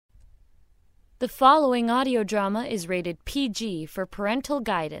The following audio drama is rated PG for parental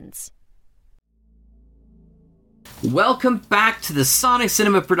guidance. Welcome back to the Sonic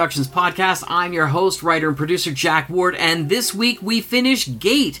Cinema Productions podcast. I'm your host, writer, and producer, Jack Ward, and this week we finished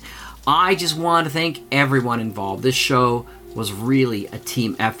Gate. I just want to thank everyone involved. This show was really a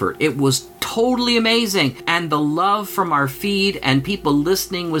team effort. It was totally amazing, and the love from our feed and people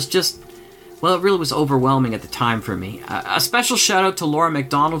listening was just, well, it really was overwhelming at the time for me. A special shout out to Laura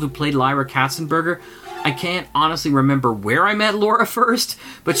McDonald, who played Lyra Katzenberger. I can't honestly remember where I met Laura first,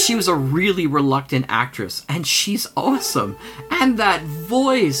 but she was a really reluctant actress, and she's awesome. And that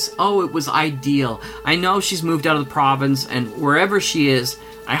voice, oh, it was ideal. I know she's moved out of the province, and wherever she is,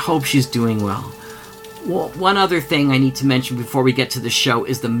 I hope she's doing well. Well, one other thing I need to mention before we get to the show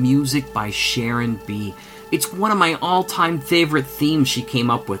is the music by Sharon B. It's one of my all-time favorite themes she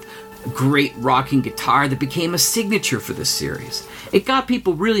came up with. A great rocking guitar that became a signature for this series. It got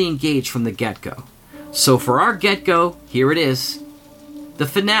people really engaged from the get-go. So for our get-go, here it is. The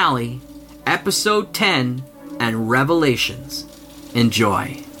finale, Episode 10, and Revelations.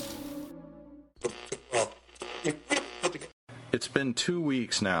 Enjoy. It's been 2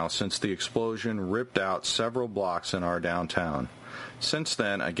 weeks now since the explosion ripped out several blocks in our downtown. Since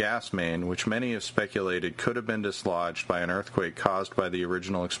then, a gas main, which many have speculated could have been dislodged by an earthquake caused by the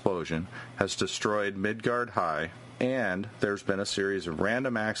original explosion, has destroyed Midgard High, and there's been a series of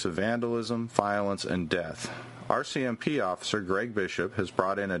random acts of vandalism, violence, and death. RCMP officer Greg Bishop has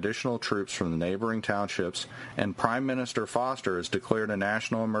brought in additional troops from the neighboring townships, and Prime Minister Foster has declared a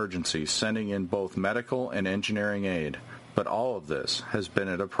national emergency, sending in both medical and engineering aid. But all of this has been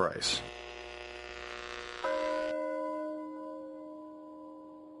at a price.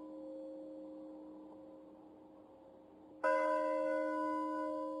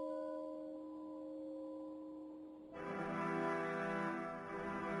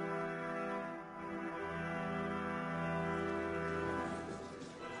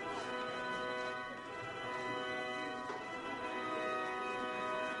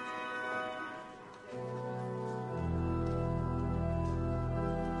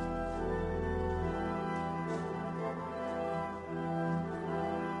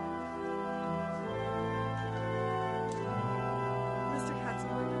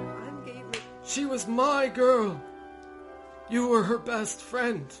 She was my girl. You were her best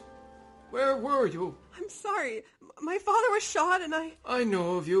friend. Where were you? I'm sorry. My father was shot and I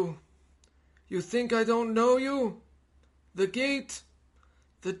know of you. You think I don't know you? The gate,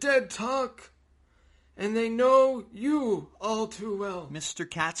 the dead talk, and they know you all too well. Mr.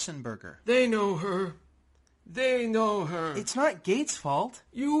 Katzenberger. They know her. They know her. It's not Gate's fault.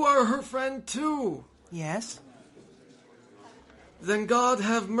 You are her friend too. Yes. Then God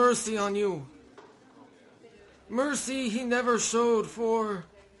have mercy on you. Mercy he never showed for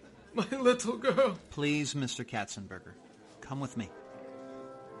my little girl. Please, Mr. Katzenberger, come with me.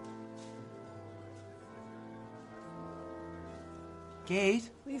 Gate?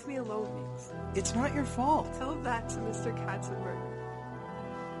 Leave me alone, Meeks. It's not your fault. Tell that to Mr. Katzenberger.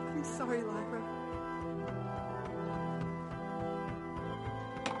 I'm sorry, Lyra.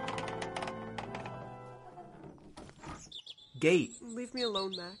 Gate. Leave me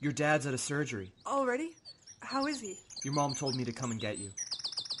alone, Mac. Your dad's at a surgery. Already? How is he? Your mom told me to come and get you.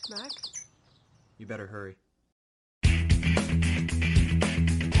 Mac? You better hurry.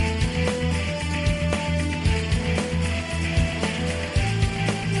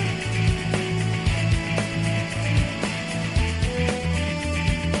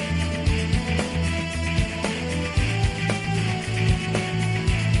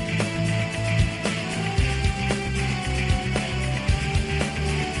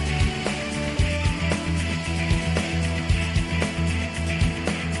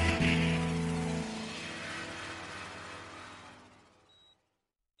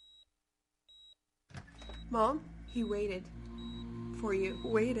 Mom? He waited. For you.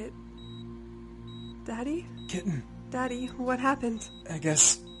 Waited. Daddy? Kitten, Daddy, what happened? I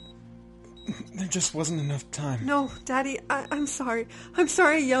guess there just wasn't enough time. No, Daddy, I'm sorry. I'm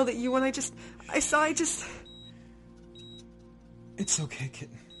sorry I yelled at you when I just... It's okay,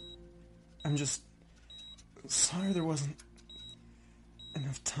 kitten. I'm just sorry there wasn't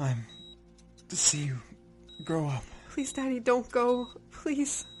enough time to see you grow up. Please, Daddy, don't go.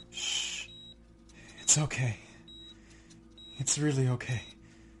 Please. Shh. It's okay. It's really okay.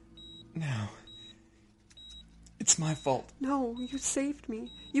 Now, it's my fault. No, you saved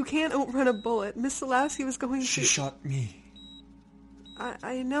me. You can't outrun a bullet. Miss Selassie was going to... She shot me.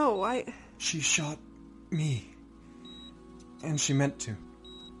 I know, She shot me. And she meant to.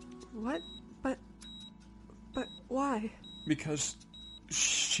 What? But why? Because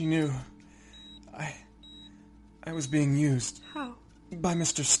she knew I was being used. How? By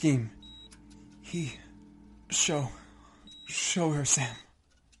Mr. Scheme. He... Show her, Sam.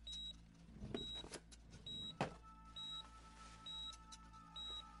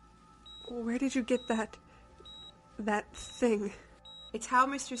 Where did you get that thing? It's how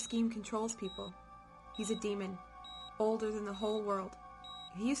Mr. Scheme controls people. He's a demon, older than the whole world.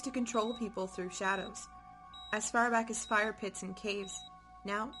 He used to control people through shadows, as far back as fire pits and caves.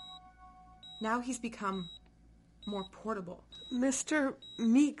 Now he's become more portable. Mr.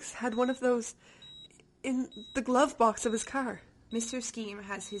 Meeks had one of those in the glove box of his car. Mr. Scheme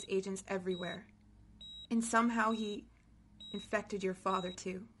has his agents everywhere. And somehow he infected your father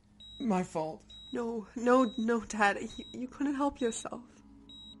too. My fault. No, Dad. You couldn't help yourself.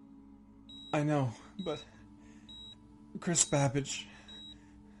 I know, but... Chris Babbage...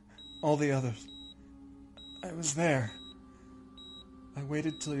 all the others... I was there. I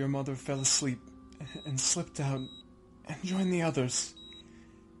waited till your mother fell asleep and slipped out and joined the others.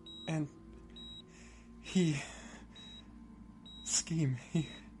 And... Scheme,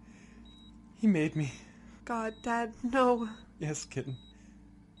 he made me. God, Dad, no. Yes, kitten.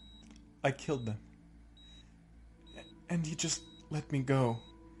 I killed them. And he just let me go.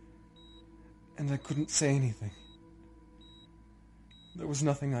 And I couldn't say anything. There was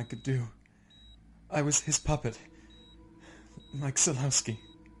nothing I could do. I was his puppet. Like Selowski.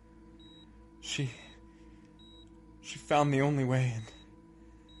 She found the only way,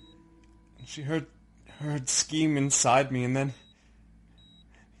 and she heard Scheme inside me, and then...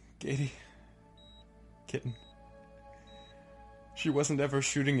 Katie... Kitten... She wasn't ever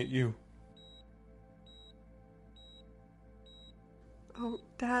shooting at you. Oh,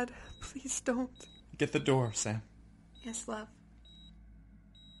 Dad, please don't. Get the door, Sam. Yes, love.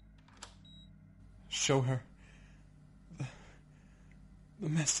 Show her the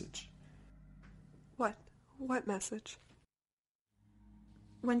message. What? What message?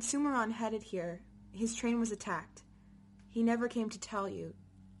 When Sumeron headed here, his train was attacked. He never came to tell you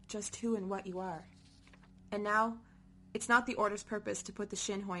just who and what you are. And now, it's not the Order's purpose to put the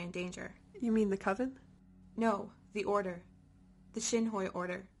Shinhoi in danger. You mean the Coven? No, the Order. The Shinhoi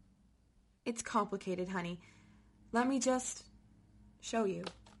Order. It's complicated, honey. Let me just show you.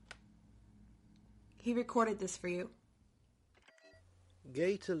 He recorded this for you.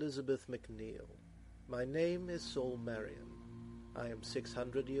 Gate Elizabeth McNeil. My name is Saul Marion. I am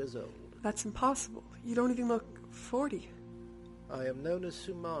 600 years old. That's impossible. You don't even look 40. I am known as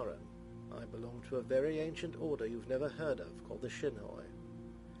Sumaran. I belong to a very ancient order you've never heard of, called the Shinhoi.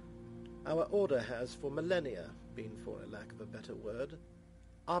 Our order has, for millennia, been, for a lack of a better word,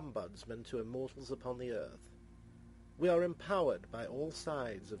 ombudsmen to immortals upon the earth. We are empowered by all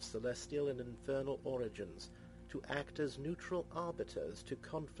sides of celestial and infernal origins to act as neutral arbiters to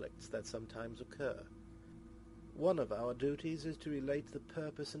conflicts that sometimes occur. One of our duties is to relate the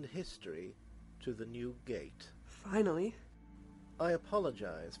purpose and history to the new gate. Finally. I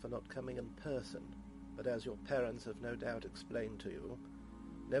apologize for not coming in person, but as your parents have no doubt explained to you,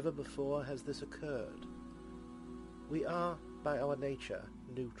 never before has this occurred. We are, by our nature,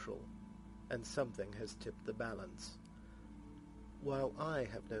 neutral, and something has tipped the balance. While I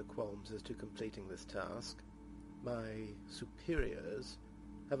have no qualms as to completing this task, my superiors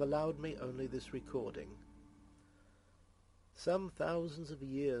have allowed me only this recording. Some thousands of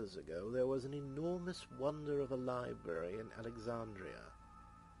years ago there was an enormous wonder of a library in Alexandria.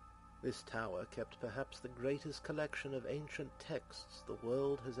 This tower kept perhaps the greatest collection of ancient texts the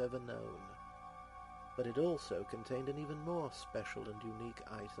world has ever known. But it also contained an even more special and unique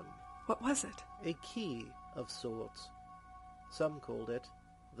item. What was it? A key of sorts. Some called it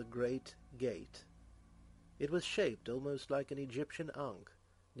the Great Gate. It was shaped almost like an Egyptian ankh,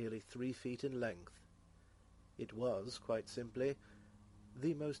 nearly 3 feet in length. It was, quite simply,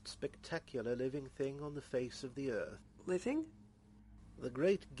 the most spectacular living thing on the face of the earth. Living? The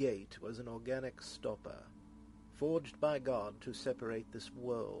Great Gate was an organic stopper, forged by God to separate this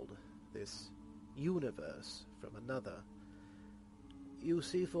world, this universe, from another. You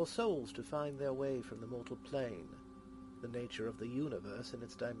see, for souls to find their way from the mortal plane, the nature of the universe and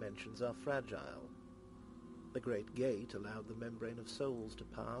its dimensions are fragile. The Great Gate allowed the membrane of souls to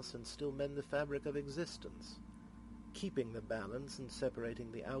pass and still mend the fabric of existence, keeping the balance and separating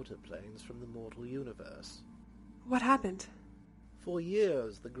the outer planes from the mortal universe. What happened? For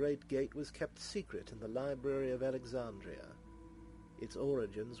years, the Great Gate was kept secret in the Library of Alexandria. Its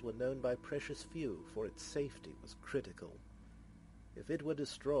origins were known by precious few, for its safety was critical. If it were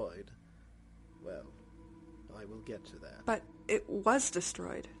destroyed, well, I will get to that. But it was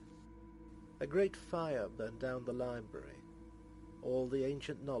destroyed. A great fire burned down the library. All the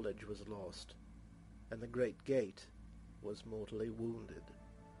ancient knowledge was lost. and the great gate was mortally wounded.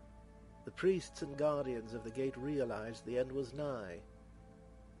 The priests and guardians of the gate realized the end was nigh.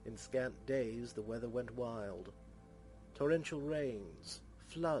 In scant days the weather went wild. Torrential rains,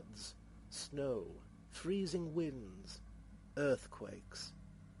 floods, snow, freezing winds, earthquakes.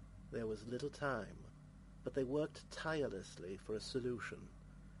 There was little time, but they worked tirelessly for a solution.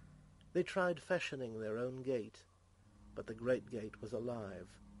 They tried fashioning their own gate, but the great gate was alive,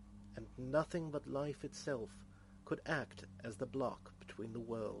 and nothing but life itself could act as the block between the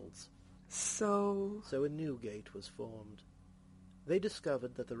worlds. So a new gate was formed. They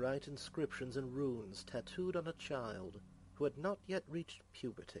discovered that the right inscriptions and runes tattooed on a child who had not yet reached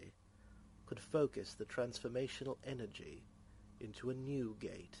puberty could focus the transformational energy into a new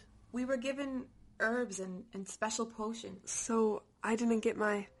gate. We were given herbs and special potions. So I didn't get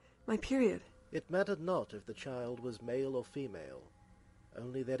my period. It mattered not if the child was male or female,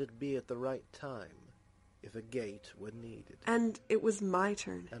 only that it be at the right time, if a gate were needed. And it was my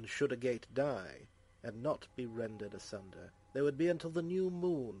turn. And should a gate die, and not be rendered asunder, there would be until the new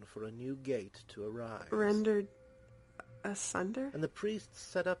moon for a new gate to arise. Rendered asunder? And the priests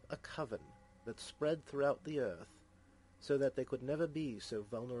set up a coven that spread throughout the earth, so that they could never be so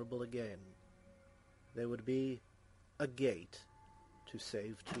vulnerable again. There would be a gate to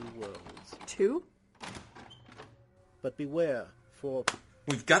save 2 worlds. 2? But beware, for...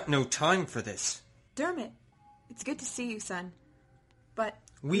 We've got no time for this. Dermot, it's good to see you, son. But...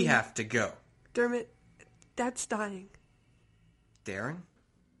 We have to go. Dermot, Dad's dying. Darren?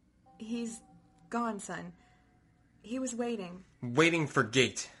 He's gone, son. He was waiting. Waiting for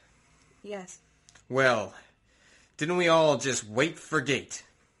Gate. Yes. Well, didn't we all just wait for Gate?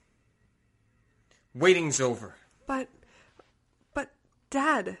 Waiting's over. But,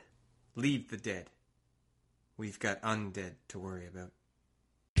 Dad... Leave the dead. We've got undead to worry about.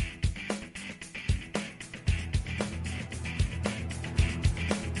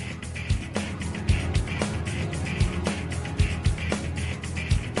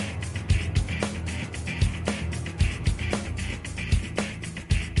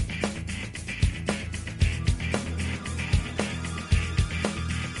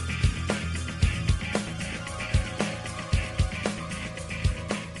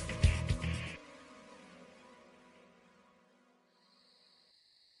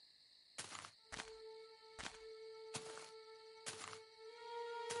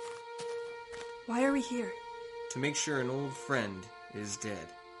 Why are we here? To make sure an old friend is dead.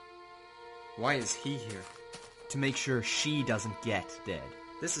 Why is he here? To make sure she doesn't get dead.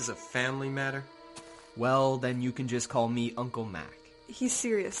 This is a family matter? Well, then you can just call me Uncle Mac. He's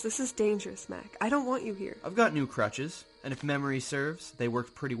serious. This is dangerous, Mac. I don't want you here. I've got new crutches, and if memory serves, they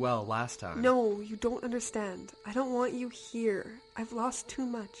worked pretty well last time. No, you don't understand. I don't want you here. I've lost too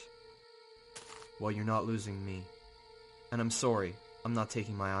much. Well, you're not losing me. And I'm sorry. I'm not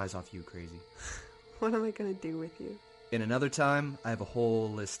taking my eyes off you, Crazy. What am I gonna do with you? In another time, I have a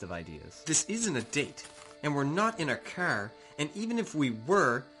whole list of ideas. This isn't a date, and we're not in a car, and even if we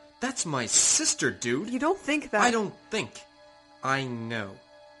were, that's my sister, dude. You don't think that... I don't think. I know.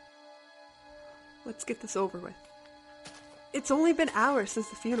 Let's get this over with. It's only been hours since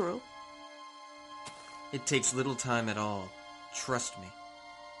the funeral. It takes little time at all. Trust me.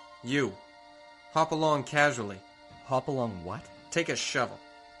 You. Hop along casually. Hop along what? Take a shovel.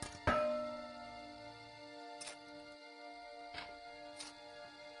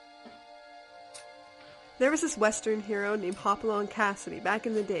 There was this Western hero named Hopalong Cassidy back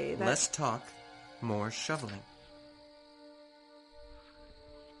in the day that... Less talk, more shoveling.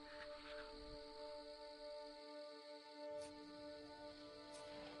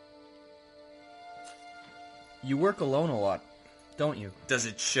 You work alone a lot, don't you? Does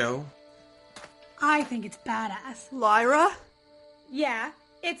it show? I think it's badass. Lyra? Yeah,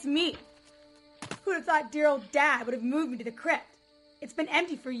 it's me. Who'd have thought dear old Dad would have moved me to the crypt? It's been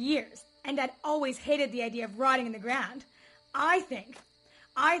empty for years, and Dad always hated the idea of rotting in the ground. I think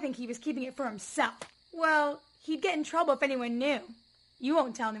he was keeping it for himself. Well, he'd get in trouble if anyone knew. You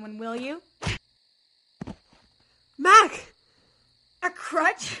won't tell anyone, will you? Mac! A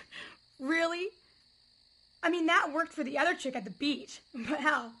crutch? Really? I mean, that worked for the other chick at the beach. But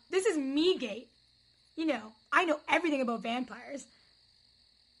hell, this is me-gate. You know, I know everything about vampires.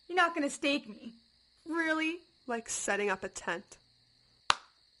 You're not gonna stake me. Really? Like setting up a tent.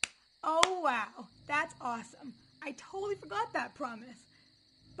 Oh, wow. That's awesome. I totally forgot that promise.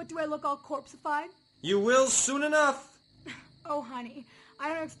 But do I look all corpseified? You will soon enough. Oh, honey,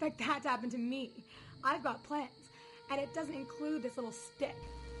 I don't expect that to happen to me. I've got plans, and it doesn't include this little stick.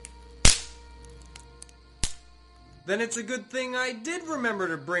 Then it's a good thing I did remember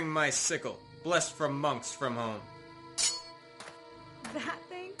to bring my sickle. blessed from monks from home. That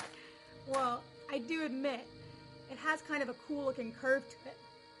thing? Well, I do admit, it has kind of a cool-looking curve to it,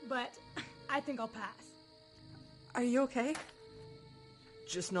 but I think I'll pass. Are you okay?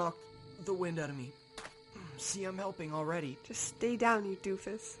 Just knocked the wind out of me. See, I'm helping already. Just stay down, you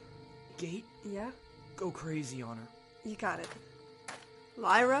doofus. Gate, Yeah? go crazy on her. You got it.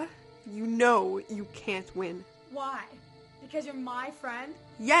 Lyra, you know you can't win. Why? Because you're my friend?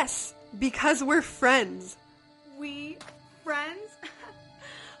 Yes, because we're friends. We friends?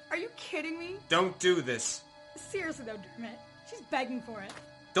 Are you kidding me? Don't do this. Seriously though, Dermot. She's begging for it.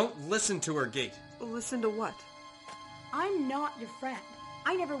 Don't listen to her, Gate. Listen to what? I'm not your friend.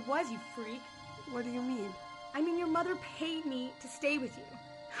 I never was, you freak. What do you mean? I mean, your mother paid me to stay with you.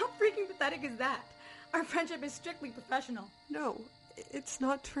 How freaking pathetic is that? Our friendship is strictly professional. No, it's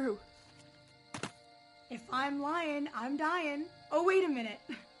not true. If I'm lying, I'm dying. Oh, wait a minute.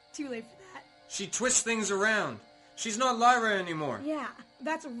 Too late for that. She twists things around. She's not Lyra anymore. Yeah,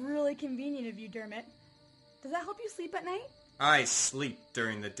 that's really convenient of you, Dermot. Does that help you sleep at night? I sleep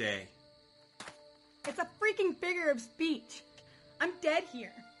during the day. It's a freaking figure of speech. I'm dead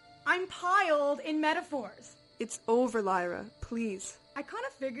here. I'm piled in metaphors. It's over, Lyra. Please. I kind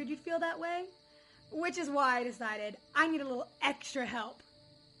of figured you'd feel that way, which is why I decided I need a little extra help.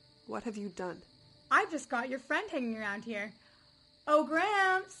 What have you done? I've just got your friend hanging around here. Oh,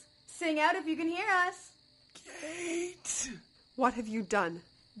 Gramps, sing out if you can hear us. Gate! What have you done?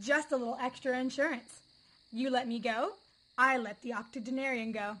 Just a little extra insurance. You let me go, I let the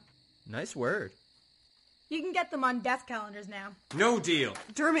octogenarian go. Nice word. You can get them on death calendars now. No deal.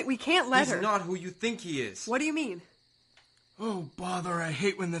 Dermot, we can't let her. He's not who you think he is. What do you mean? Oh, bother, I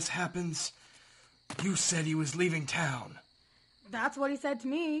hate when this happens. You said he was leaving town. That's what he said to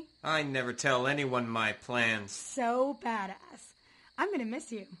me. I never tell anyone my plans. So badass. I'm gonna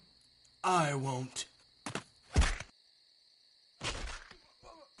miss you. I won't.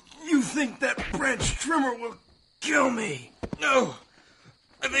 You think that branch trimmer will kill me? No,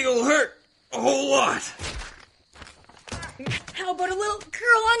 I think it'll hurt a whole lot. How about a little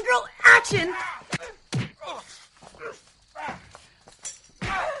girl-on-girl action?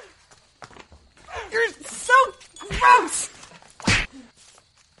 You're so gross!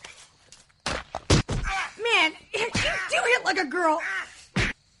 Man, you do hit like a girl.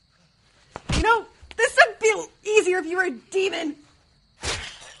 You know, this would feel easier if you were a demon.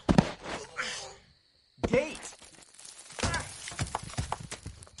 Gate!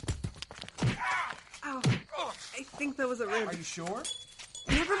 Ow. I think that was a rib. Are you sure?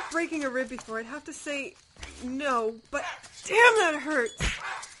 Never breaking a rib before. I'd have to say no, but damn, that hurts.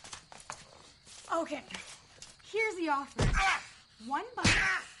 Okay, here's the offer. One bite,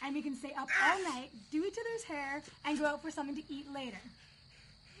 and we can stay up all night, do each other's hair, and go out for something to eat later.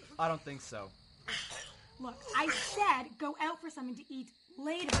 I don't think so. Look, I said go out for something to eat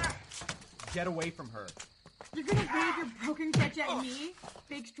later. Get away from her. You're gonna wave your broken crutch at me,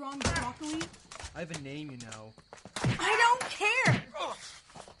 big strong broccoli? I have a name, you know. I don't care!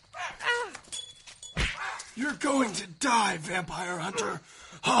 You're going to die, vampire hunter.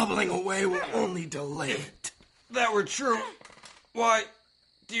 Hobbling away will only delay it. That were true. Why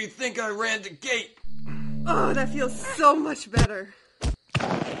do you think I ran to Gate? Oh, that feels so much better.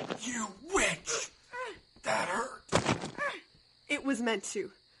 You witch! That hurt. It was meant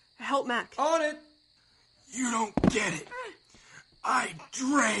to. Help Mac. On it. You don't get it. I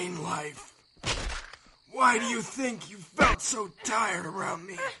drain life. Why do you think you felt so tired around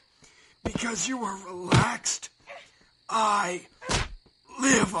me? Because you were relaxed? I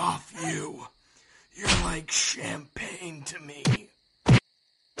live off you. You're like champagne to me.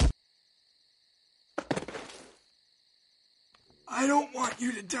 I don't want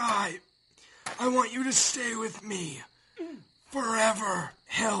you to die. I want you to stay with me. Forever.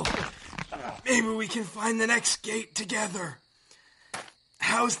 Hell, maybe we can find the next gate together.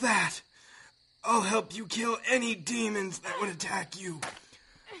 How's that? I'll help you kill any demons that would attack you.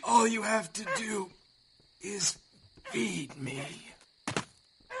 All you have to do is feed me.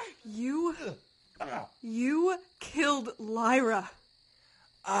 You killed Lyra.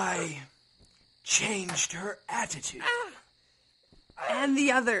 I changed her attitude. And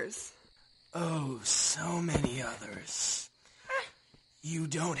the others. Oh, so many others. You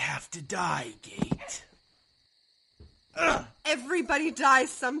don't have to die, Gate. Everybody dies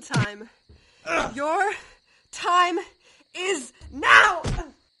sometime. Your time is now!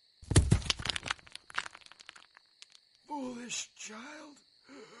 Foolish child.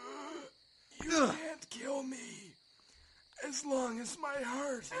 You can't kill me. As long as my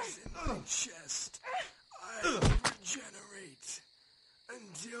heart is in my chest, I regenerate.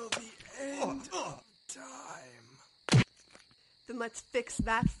 until the end of time. Then let's fix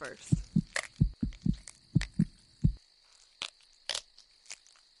that first.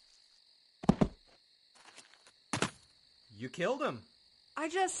 You killed him. I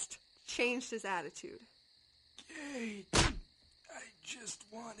just changed his attitude. Kate, I just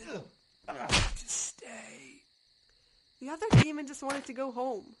wanted to stay. The other demon just wanted to go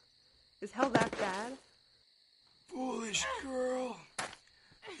home. Is hell that bad? Foolish girl,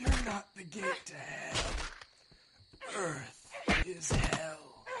 you're not the gate to hell. Earth is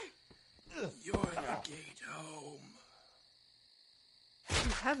hell. You're the gate home. To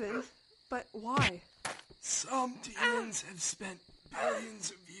heaven? But why? Some demons have spent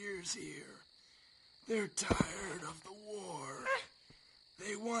billions of years here. They're tired of the war.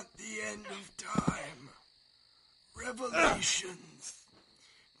 They want the end of time. Revelations.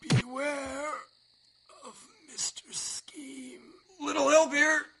 Beware of Mr. Scheme. Little help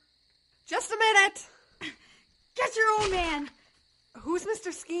here. Just a minute! Get your own man! Who's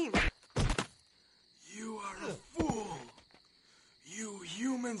Mr. Scheme? You are a fool. You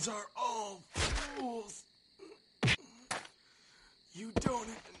humans are all fools. You don't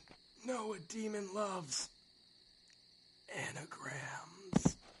even know a demon loves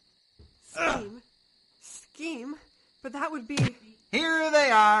anagrams. Scheme? Scheme? But that would be... Here they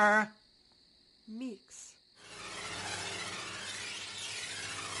are. Meeks.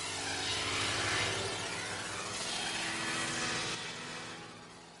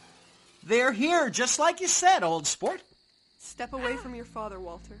 They're here, just like you said, old sport. Step away from your father,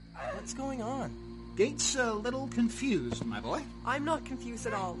 Walter. What's going on? Gate's a little confused, my boy. I'm not confused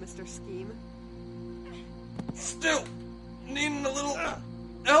at all, Mr. Scheme. Still needing a little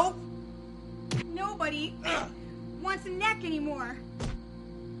help? Nobody wants a neck anymore.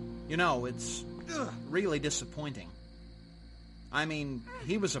 You know, it's really disappointing. I mean,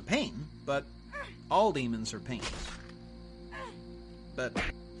 he was a pain, but all demons are pains. But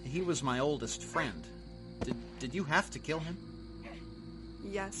he was my oldest friend. Did you have to kill him?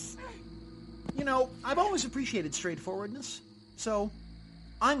 Yes. You know, I've always appreciated straightforwardness, so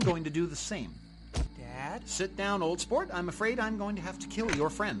I'm going to do the same. Dad? Sit down, old sport. I'm afraid I'm going to have to kill your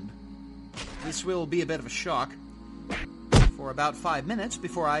friend. This will be a bit of a shock. For about 5 minutes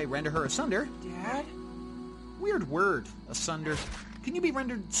before I render her asunder. Dad? Weird word, asunder. Can you be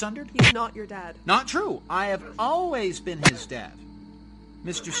rendered sundered? He's not your dad. Not true. I have always been his dad.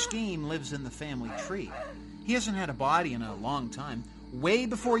 Mr. Scheme lives in the family tree. He hasn't had a body in a long time. Way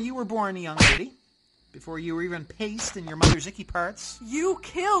before you were born, young lady. Before you were even pasted in your mother's icky parts. You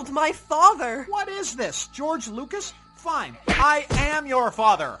killed my father! What is this, George Lucas? Fine, I am your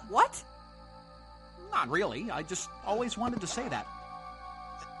father. What? Not really. I just always wanted to say that.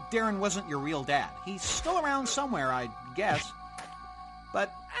 Darren wasn't your real dad. He's still around somewhere, I guess.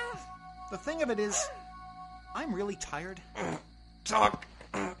 But the thing of it is, I'm really tired. Talk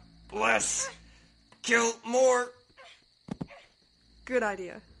less. Kill more. Good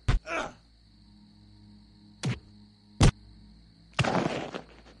idea.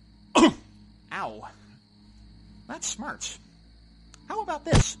 Ow. That smarts. How about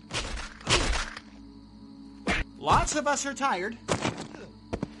this? Lots of us are tired.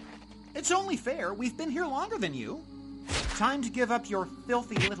 It's only fair. We've been here longer than you. Time to give up your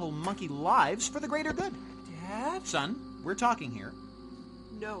filthy little monkey lives for the greater good. Dad? Son, we're talking here.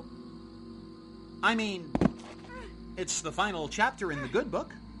 No. I mean, it's the final chapter in the good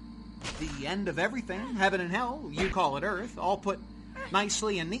book. The end of everything, heaven and hell, you call it earth, all put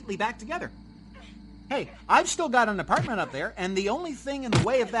nicely and neatly back together. Hey, I've still got an apartment up there, and the only thing in the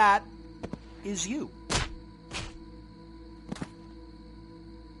way of that is you.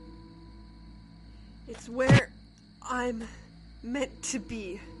 It's where I'm meant to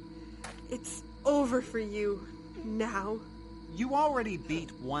be. It's over for you now. You already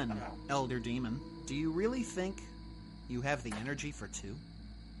beat one elder demon. Do you really think you have the energy for two?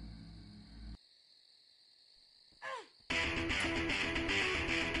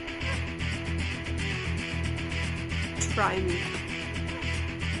 Try me.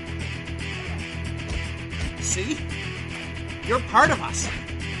 See? You're part of us.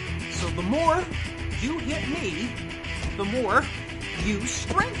 So the more you hit me, the more you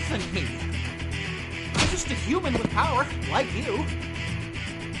strengthen me. I'm just a human with power, like you.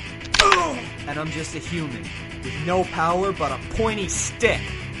 And I'm just a human with no power but a pointy stick.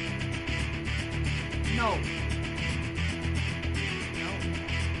 No.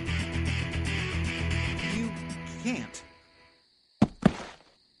 You can't.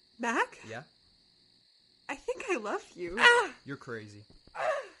 Mac? Yeah? I think I love you. You're crazy.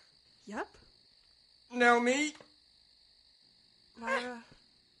 Yep. Now me? Lyra,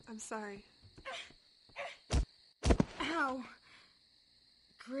 I'm sorry. Ow.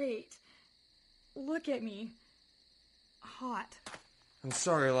 Great. Look at me. Hot. I'm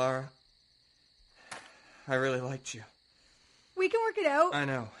sorry, Lara. I really liked you. We can work it out. I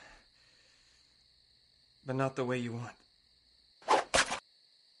know. But not the way you want.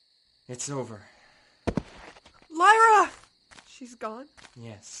 It's over. Lyra! She's gone?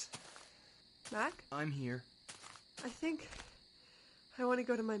 Yes. Mac? I'm here. I think I want to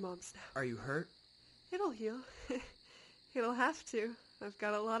go to my mom's now. Are you hurt? It'll heal. It'll have to. I've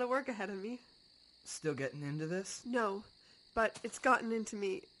got a lot of work ahead of me. Still getting into this? No, but it's gotten into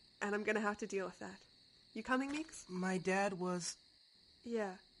me, and I'm gonna have to deal with that. You coming, Meeks? My dad was...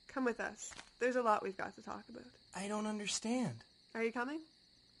 Yeah, come with us. There's a lot we've got to talk about. I don't understand. Are you coming?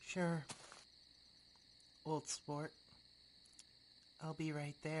 Sure. Old sport. I'll be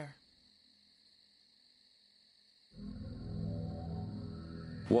right there.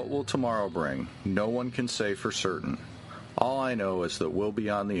 What will tomorrow bring? No one can say for certain. All I know is that we'll be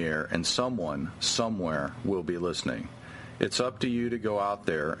on the air and someone, somewhere, will be listening. It's up to you to go out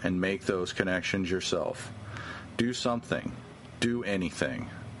there and make those connections yourself. Do something. Do anything.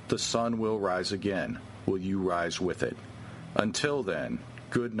 The sun will rise again. Will you rise with it? Until then,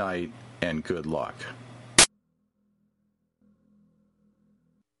 good night and good luck.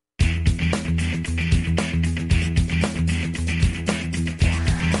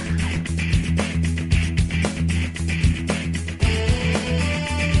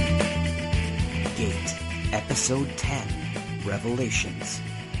 Episode 10, Revelations,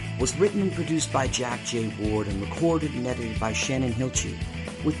 was written and produced by Jack J. Ward and recorded and edited by Shannon Hilchey,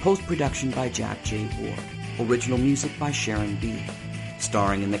 with post-production by Jack J. Ward. Original music by Sharon B.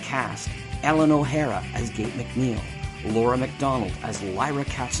 Starring in the cast, Ellen O'Hara as Gate McNeil, Laura McDonald as Lyra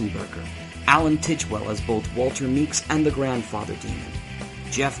Katzenberger, Alan Tidgwell as both Walter Meeks and the Grandfather Demon.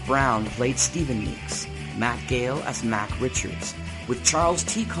 Jeff Brown played Stephen Meeks, Matt Gale as Mac Richards, with Charles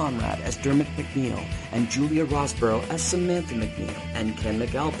T. Conrad as Dermot McNeil and Julia Rosborough as Samantha McNeil and Ken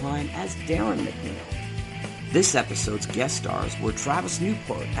McAlpine as Darren McNeil. This episode's guest stars were Travis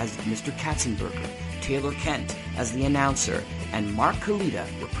Newport as Mr. Katzenberger, Taylor Kent as the announcer, and Mark Kalita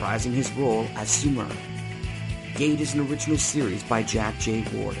reprising his role as Sumer. Gate is an original series by Jack J.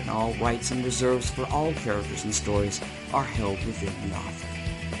 Ward, and all rights and reserves for all characters and stories are held within the author.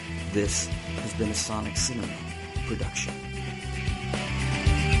 This has been a Sonic Cinema production.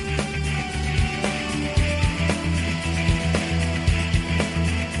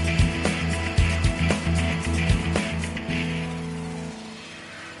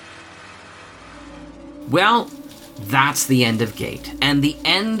 Well, that's the end of Gate, and the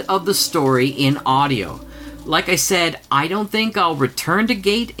end of the story in audio. Like I said, I don't think I'll return to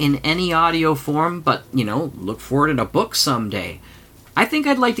Gate in any audio form, but, look for it in a book someday. I think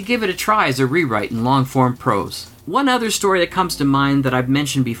I'd like to give it a try as a rewrite in long-form prose. One other story that comes to mind that I've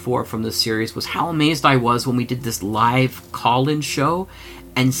mentioned before from this series was how amazed I was when we did this live call-in show,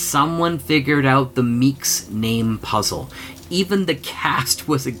 and someone figured out the Meeks name puzzle. Even the cast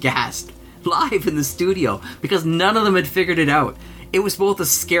was aghast. Live in the studio, because none of them had figured it out. It was both a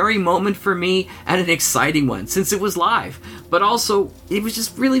scary moment for me and an exciting one, since it was live, but also, it was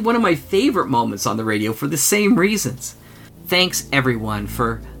just really one of my favorite moments on the radio for the same reasons. Thanks everyone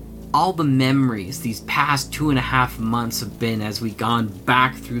for all the memories these past 2.5 months have been as we've gone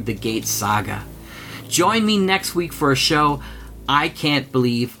back through the Gate saga. Join me next week for a show I can't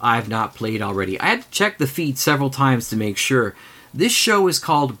believe I've not played already. I had to check the feed several times to make sure. This show is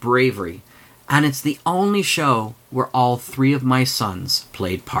called Bravery, and it's the only show where all 3 of my sons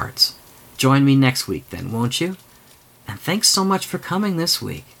played parts. Join me next week then, won't you? And thanks so much for coming this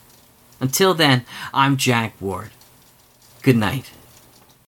week. Until then, I'm Jack Ward. Good night.